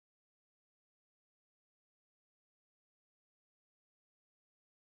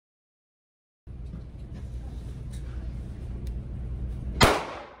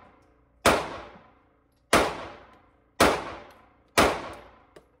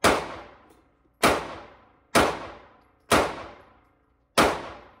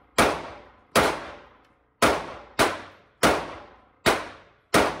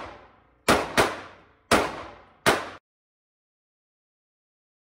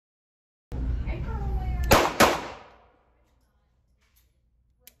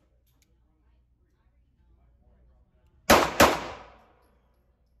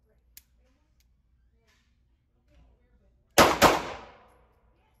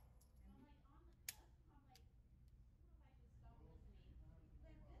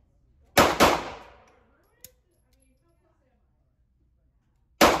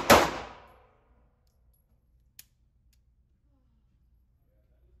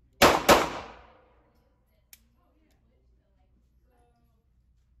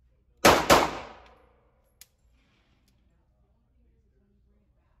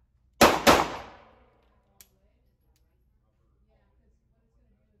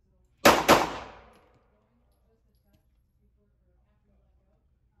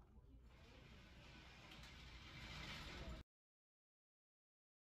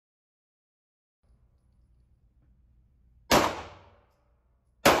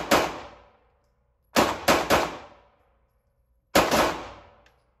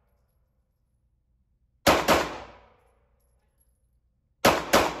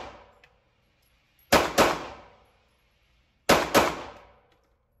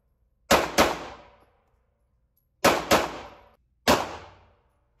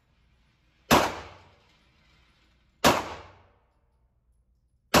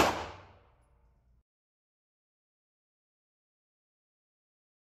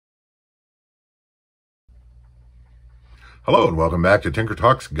Hello and welcome back to Tinker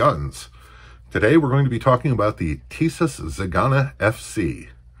Talks Guns. Today we're going to be talking about the Tisas Zigana FC.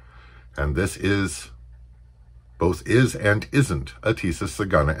 And this is, both is and isn't, a Tisas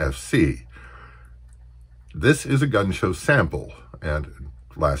Zigana FC. This is a gun show sample, and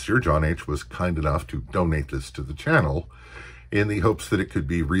last year John H. was kind enough to donate this to the channel in the hopes that it could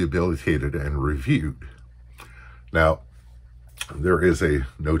be rehabilitated and reviewed. Now, there is a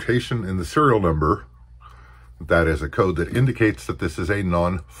notation in the serial number that is a code that indicates that this is a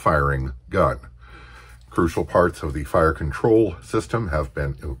non-firing gun. Crucial parts of the fire control system have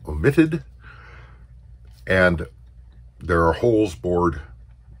been omitted, and there are holes bored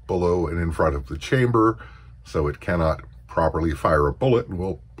below and in front of the chamber, so it cannot properly fire a bullet and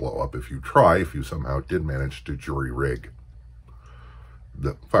will blow up if you try, if you somehow did manage to jury rig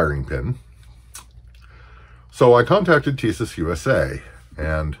the firing pin. So I contacted Tisas USA,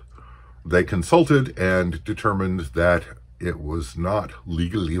 and they consulted and determined that it was not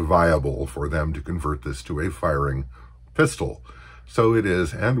legally viable for them to convert this to a firing pistol. So it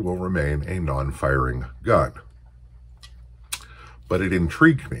is and will remain a non-firing gun. But it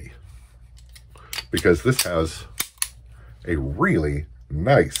intrigued me because this has a really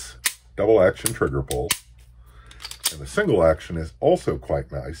nice double action trigger pull, and the single action is also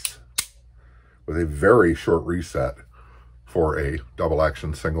quite nice, with a very short reset for a double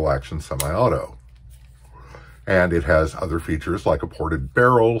action, single action semi-auto. And it has other features like a ported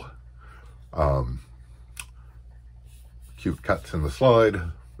barrel, cute cuts in the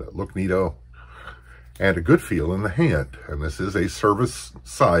slide that look neato, and a good feel in the hand. And this is a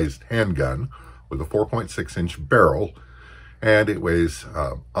service-sized handgun with a 4.6-inch barrel, and it weighs,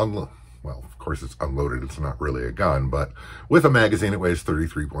 well, of course it's unloaded, it's not really a gun, but with a magazine it weighs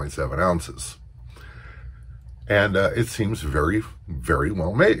 33.7 ounces. And it seems very, very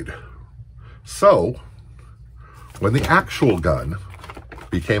well made. So, when the actual gun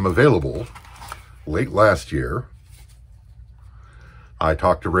became available late last year, I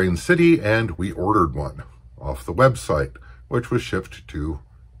talked to Rain City and we ordered one off the website, which was shipped to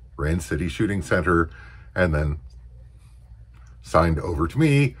Rain City Shooting Center and then signed over to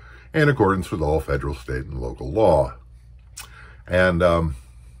me in accordance with all federal, state, and local law. And I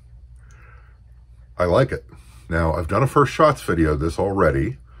like it. Now, I've done a first shots video of this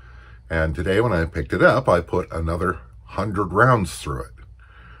already, and today when I picked it up, I put another 100 rounds through it.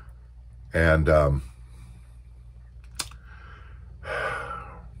 And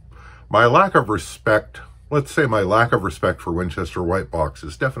my lack of respect, let's say my lack of respect for Winchester White Box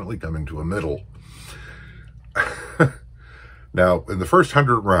is definitely coming to a middle. Now, in the first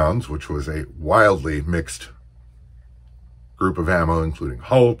 100 rounds, which was a wildly mixed group of ammo, including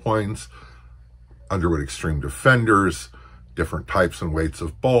hollow points, Underwood Extreme Defenders, different types and weights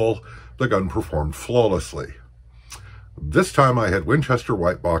of ball, the gun performed flawlessly. This time I had Winchester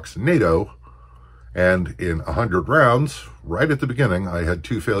White Box NATO, and in 100 rounds, right at the beginning, I had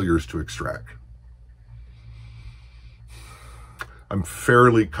 2 failures to extract. I'm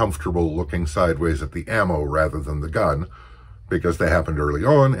fairly comfortable looking sideways at the ammo rather than the gun, because they happened early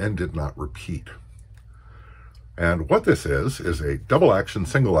on and did not repeat. And what this is a double action,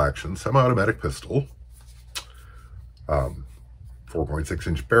 single action, semi-automatic pistol.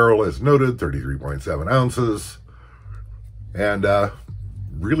 4.6-inch barrel as noted, 33.7 ounces. And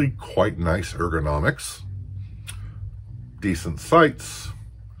really quite nice ergonomics. Decent sights.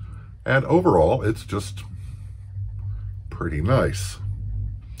 And overall, it's just pretty nice.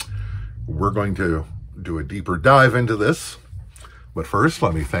 We're going to do a deeper dive into this. But first,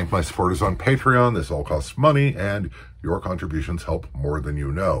 let me thank my supporters on Patreon. This all costs money, and your contributions help more than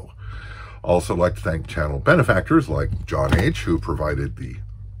you know. Also like to thank channel benefactors like John H., who provided the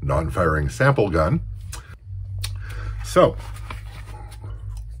non-firing sample gun. So,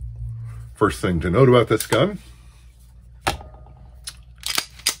 first thing to note about this gun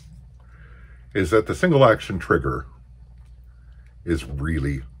is that the single action trigger is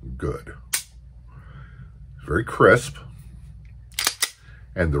really good. It's very crisp.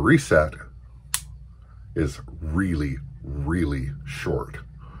 And the reset is really, really short.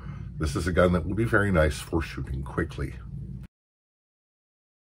 This is a gun that will be very nice for shooting quickly,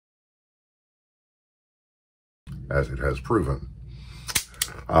 as it has proven.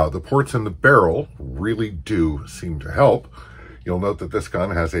 The ports in the barrel really do seem to help. You'll note that this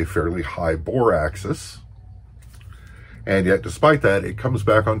gun has a fairly high bore axis, and yet despite that, it comes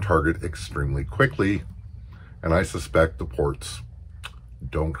back on target extremely quickly, and I suspect the ports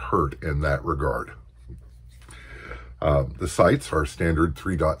don't hurt in that regard. The sights are standard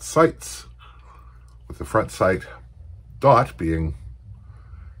 3-dot sights, with the front sight dot being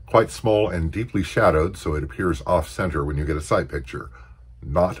quite small and deeply shadowed, so it appears off-center when you get a side picture.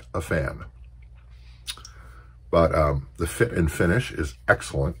 Not a fan. But the fit and finish is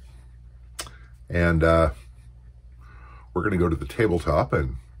excellent. And we're going to go to the tabletop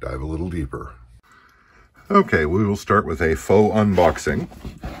and dive a little deeper. Okay, we will start with a faux unboxing.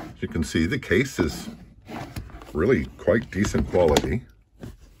 As you can see, the case is really quite decent quality.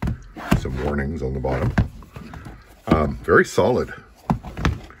 Some warnings on the bottom. Very solid.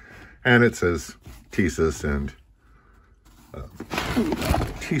 And it says Tisas and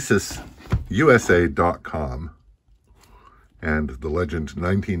TisasUSA.com. And the legend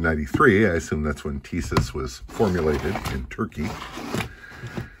 1993, I assume that's when Tisas was formulated in Turkey.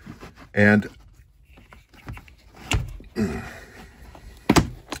 And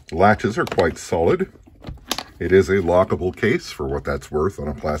latches are quite solid. It is a lockable case for what that's worth on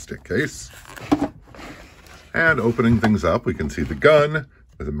a plastic case. And opening things up, we can see the gun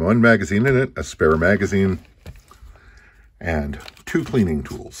with one magazine in it, a spare magazine, and 2 cleaning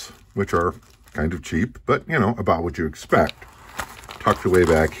tools, which are kind of cheap, but, you know, about what you expect. Tucked away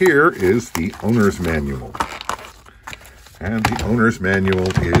back here is the owner's manual. And the owner's manual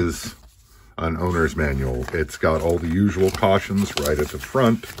is an owner's manual. It's got all the usual cautions right at the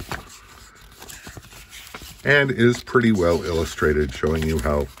front and is pretty well illustrated, showing you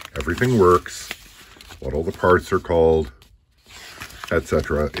how everything works, what all the parts are called,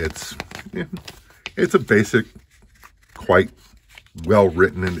 etc. It's a basic, quite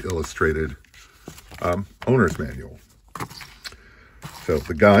well-written and illustrated owner's manual. So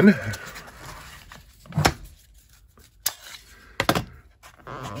the gun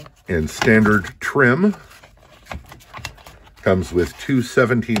in standard trim comes with 2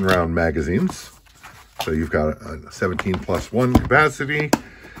 17-round magazines. So you've got a 17+1 capacity,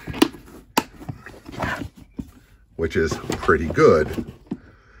 which is pretty good.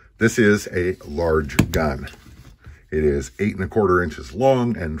 This is a large gun. It is 8 1/4 inches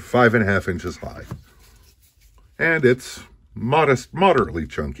long and 5.5 inches high. And it's moderately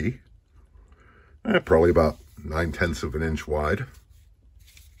chunky. Probably about 9/10 of an inch wide.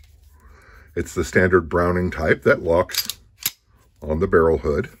 It's the standard Browning type that locks on the barrel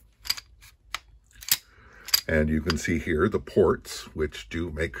hood. And you can see here the ports, which do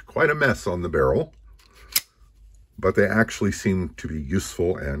make quite a mess on the barrel, but they actually seem to be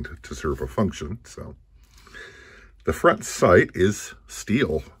useful and to serve a function. So the front sight is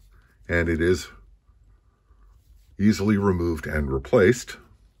steel, and it is easily removed and replaced,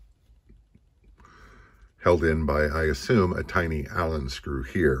 held in by, I assume, a tiny Allen screw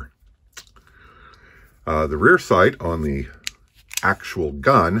here. The rear sight on the actual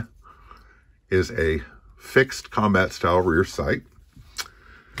gun is a fixed combat-style rear sight.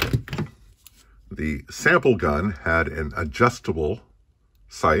 The sample gun had an adjustable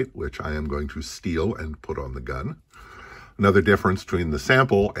sight, which I am going to steal and put on the gun. Another difference between the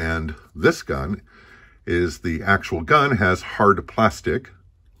sample and this gun is the actual gun has hard plastic,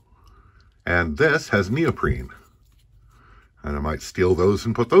 and this has neoprene. And I might steal those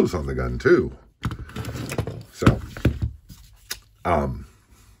and put those on the gun too. So,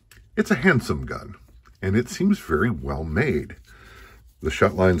 it's a handsome gun, and it seems very well made. The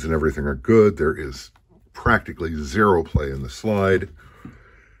shut lines and everything are good. There is practically zero play in the slide.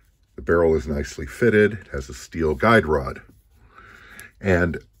 The barrel is nicely fitted. It has a steel guide rod.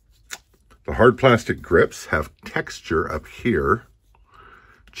 And the hard plastic grips have texture up here,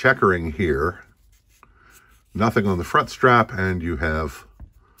 checkering here, nothing on the front strap, and you have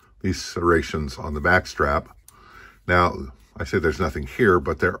these serrations on the back strap. Now, I say there's nothing here,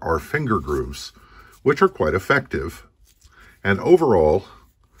 but there are finger grooves, which are quite effective. And overall,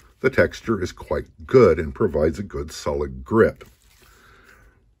 the texture is quite good and provides a good solid grip.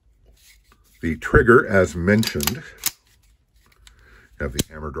 The trigger, as mentioned, have the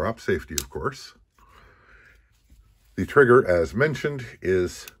hammer drop safety, of course. The trigger, as mentioned,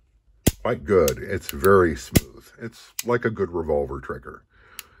 is quite good. It's very smooth. It's like a good revolver trigger.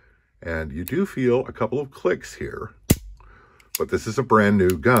 And you do feel a couple of clicks here, but this is a brand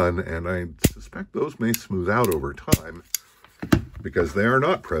new gun, and I suspect those may smooth out over time because they are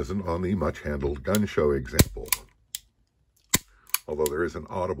not present on the much-handled gun show example. Although there is an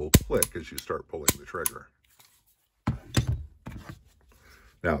audible click as you start pulling the trigger.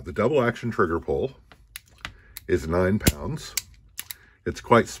 Now, the double action trigger pull is 9 pounds. It's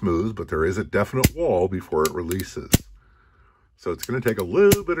quite smooth, but there is a definite wall before it releases. So it's going to take a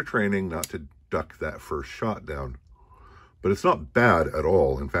little bit of training not to duck that first shot down. But it's not bad at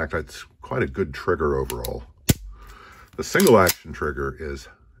all. In fact, it's quite a good trigger overall. The single action trigger is,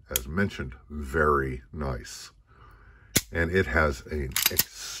 as mentioned, very nice. and it has an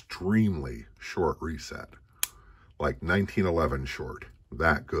extremely short reset, like 1911 short,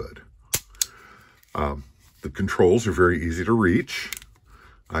 that good. The controls are very easy to reach.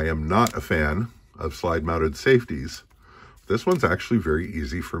 I am not a fan of slide-mounted safeties. This one's actually very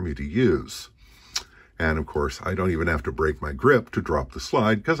easy for me to use. And of course, I don't even have to break my grip to drop the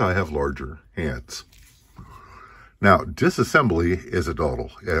slide because I have larger hands. Now, disassembly is a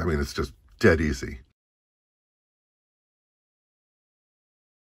doddle. I mean, it's just dead easy.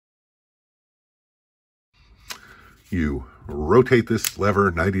 You rotate this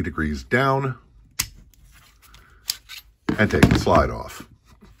lever 90 degrees down and take the slide off.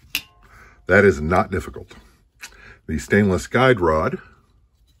 That is not difficult. The stainless guide rod,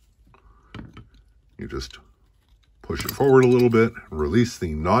 you just push it forward a little bit, release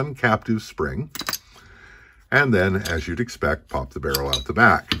the non-captive spring, and then, as you'd expect, pop the barrel out the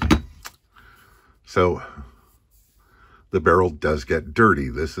back. So the barrel does get dirty.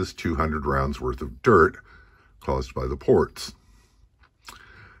 This is 200 rounds worth of dirt caused by the ports.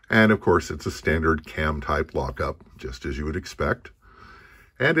 And of course, it's a standard cam type lockup, just as you would expect.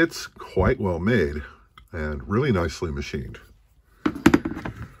 And it's quite well made and really nicely machined.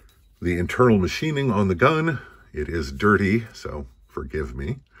 The internal machining on the gun, it is dirty, so forgive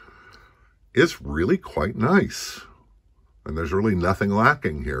me, is really quite nice. And there's really nothing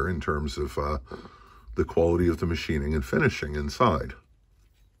lacking here in terms of the quality of the machining and finishing inside.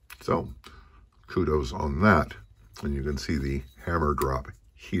 So kudos on that. And you can see the hammer drop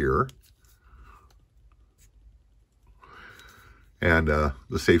here. And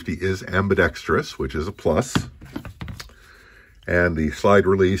the safety is ambidextrous, which is a plus. And the slide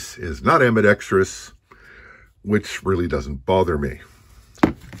release is not ambidextrous, which really doesn't bother me.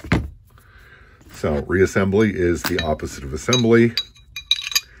 So reassembly is the opposite of assembly.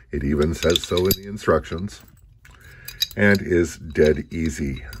 It even says so in the instructions, and is dead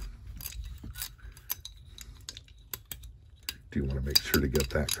easy. Do you want to make sure to get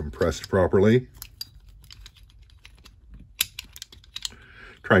that compressed properly?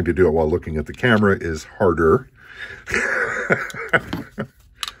 Trying to do it while looking at the camera is harder.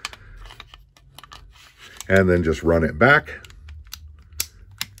 And then just run it back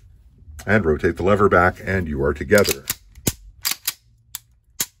and rotate the lever back, and you are together.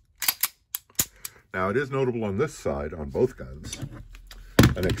 Now, it is notable on this side, on both guns,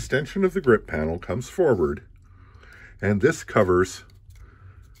 an extension of the grip panel comes forward, and this covers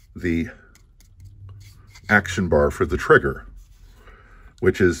the action bar for the trigger,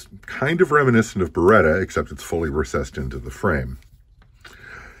 which is kind of reminiscent of Beretta, except it's fully recessed into the frame.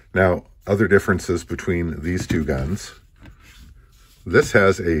 Now, other differences between these two guns. This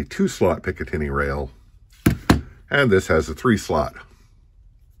has a 2-slot Picatinny rail, and this has a 3-slot.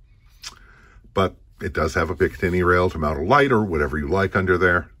 But it does have a Picatinny rail to mount a light or whatever you like under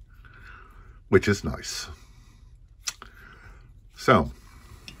there, which is nice. So,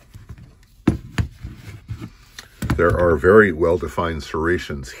 there are very well-defined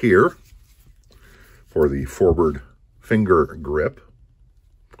serrations here for the forward finger grip,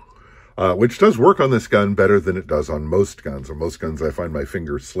 which does work on this gun better than it does on most guns. On most guns, I find my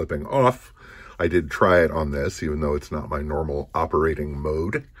fingers slipping off. I did try it on this, even though it's not my normal operating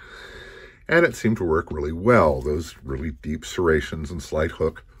mode, and it seemed to work really well. Those really deep serrations and slight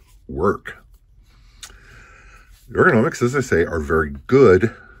hook work. The ergonomics, as I say, are very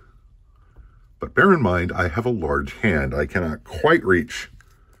good, but bear in mind, I have a large hand. I cannot quite reach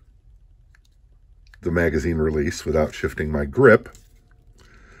the magazine release without shifting my grip,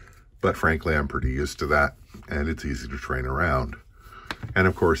 but frankly, I'm pretty used to that, and it's easy to train around. And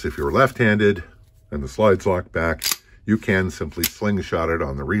of course, if you're left-handed and the slides lock back, you can simply slingshot it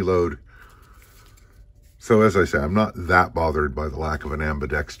on the reload. So as I say, I'm not that bothered by the lack of an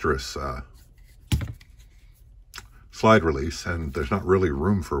ambidextrous slide release, and there's not really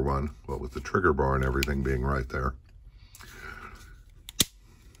room for one, but with the trigger bar and everything being right there.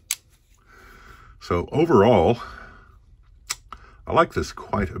 So overall, I like this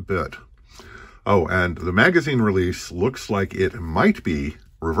quite a bit. Oh, and the magazine release looks like it might be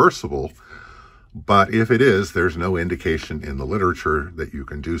reversible, but if it is, there's no indication in the literature that you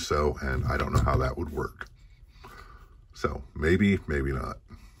can do so, and I don't know how that would work. So maybe, maybe not.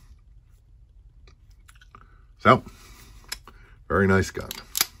 So, very nice gun.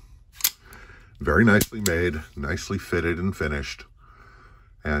 Very nicely made, nicely fitted and finished,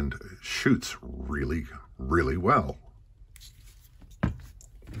 and shoots really, really well.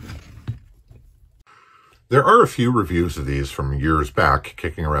 There are a few reviews of these from years back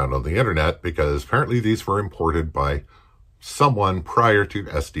kicking around on the internet because apparently these were imported by someone prior to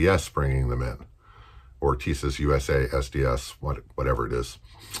SDS bringing them in. or Tisas USA, SDS, whatever it is.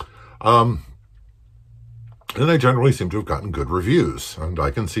 And they generally seem to have gotten good reviews, and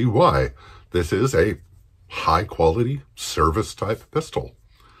I can see why. This is a high-quality service-type pistol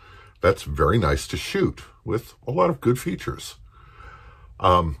that's very nice to shoot with a lot of good features.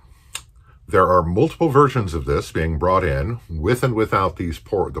 There are multiple versions of this being brought in with and without these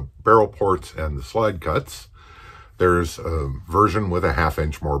the barrel ports and the slide cuts. There's a version with a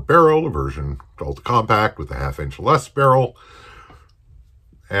half-inch more barrel, a version called compact with a half-inch less barrel,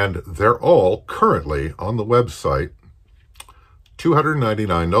 and they're all currently on the website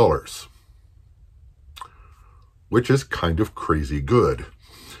 $299, which is kind of crazy good.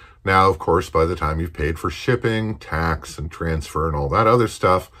 Now, of course, by the time you've paid for shipping, tax, and transfer, and all that other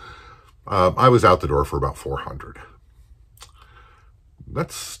stuff, I was out the door for about $400.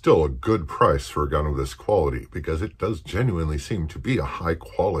 That's still a good price for a gun of this quality, because it does genuinely seem to be a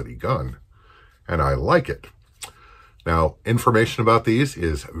high-quality gun, and I like it. Now, information about these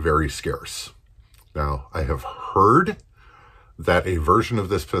is very scarce. Now, I have heard that a version of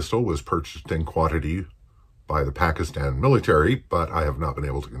this pistol was purchased in quantity by the Pakistan military, but I have not been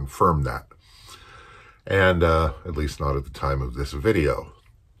able to confirm that. And at least not at the time of this video.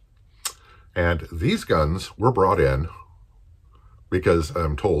 And these guns were brought in because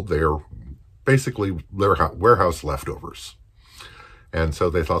I'm told they are basically warehouse leftovers. And so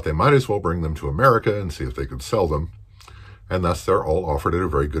they thought they might as well bring them to America and see if they could sell them. And thus they're all offered at a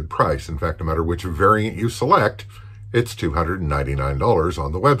very good price. In fact, no matter which variant you select, it's $299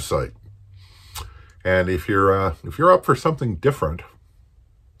 on the website. And if you're up for something different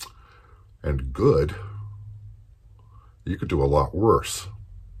and good, you could do a lot worse,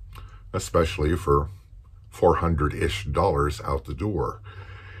 especially for $400-ish out the door.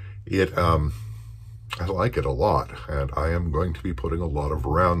 I like it a lot, and I am going to be putting a lot of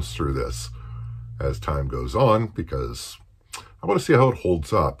rounds through this as time goes on, because I want to see how it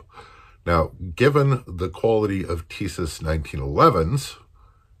holds up. Now, given the quality of Tisas 1911s,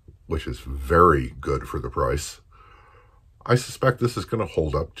 which is very good for the price, I suspect this is going to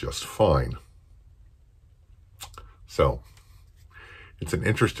hold up just fine. So, it's an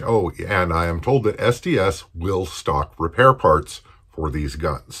interesting... Oh, and I am told that SDS will stock repair parts for these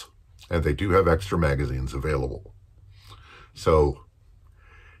guns, and they do have extra magazines available. So,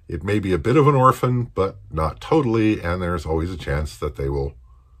 it may be a bit of an orphan, but not totally, and there's always a chance that they will,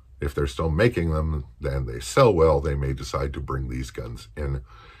 if they're still making them, and they sell well, they may decide to bring these guns in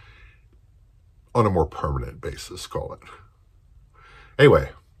on a more permanent basis, call it. Anyway,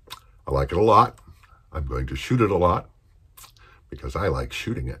 I like it a lot. I'm going to shoot it a lot because I like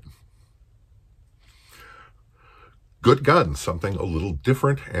shooting it. Good gun, something a little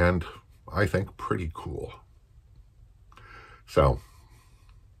different and I think pretty cool. So,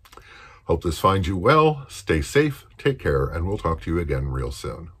 hope this finds you well. Stay safe, take care, and we'll talk to you again real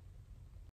soon.